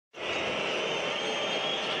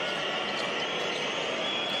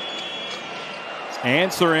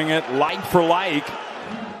answering it like for like.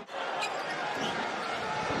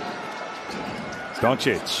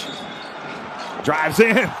 Doncic drives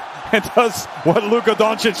in and does what Luka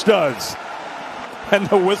Doncic does. And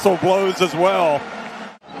the whistle blows as well.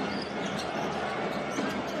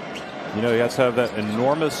 You know, he has to have that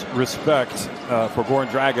enormous respect for Goran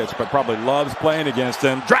Dragic, but probably loves playing against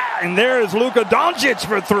him. And there is Luka Doncic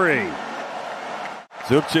for three.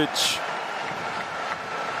 Zubcic.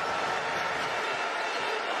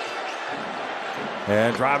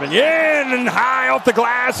 And driving in and high off the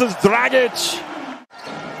glass is Dragic.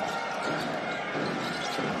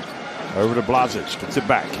 Over to Blazic, gets it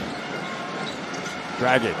back.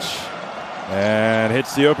 Dragic. And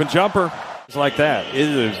hits the open jumper. It's like that. It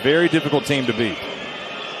is a very difficult team to beat.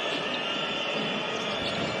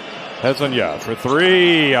 Hezonja for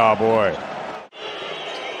three. Oh, boy.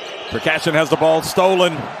 Percussion has the ball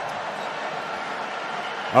stolen.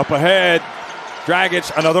 Up ahead.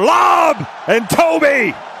 Dragic, another lob. And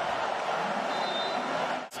Toby.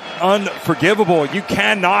 Unforgivable. You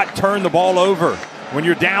cannot turn the ball over when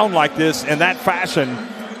you're down like this in that fashion.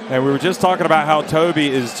 And we were just talking about how Toby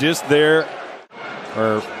is just there,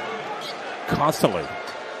 or constantly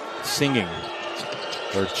singing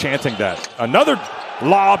or chanting that. Another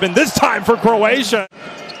lob, and this time for Croatia.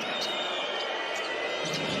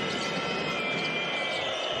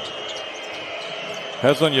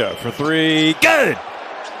 Hezonja for three. Good.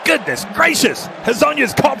 Goodness gracious.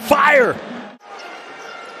 Hezonja's caught fire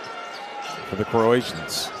for the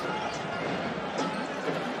Croatians.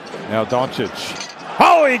 Now Doncic.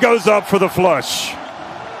 Oh, he goes up for the flush.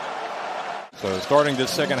 So starting this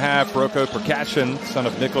second half, Roko Percussion, son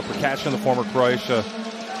of Nikola Percussion, the former Croatia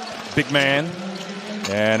big man.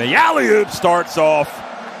 And a alley-oop starts off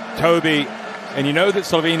Toby. And you know that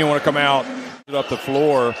Slovenia want to come out up the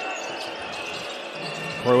floor.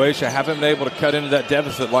 Croatia haven't been able to cut into that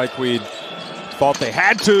deficit like we thought they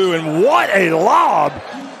had to. And what a lob!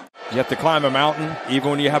 You have to climb a mountain even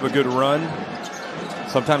when you have a good run.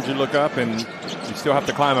 Sometimes you look up and you still have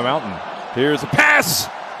to climb a mountain. Here's a pass.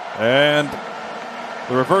 And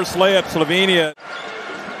the reverse layup, Slovenia.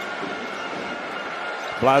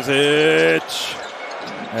 Blazic.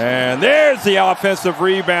 And there's the offensive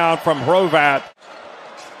rebound from Hrovat.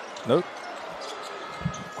 Nope.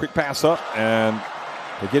 Quick pass up, and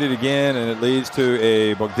they get it again, and it leads to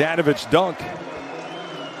a Bogdanovic dunk.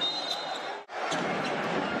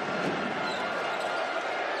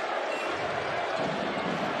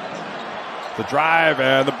 The drive,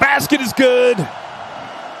 and the basket is good.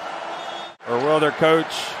 Or will their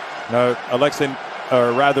coach, no,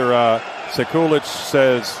 Sekulic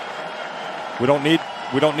says, we don't need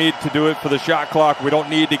to do it for the shot clock. We don't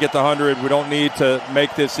need to get the 100. We don't need to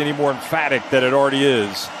make this any more emphatic than it already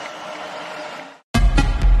is.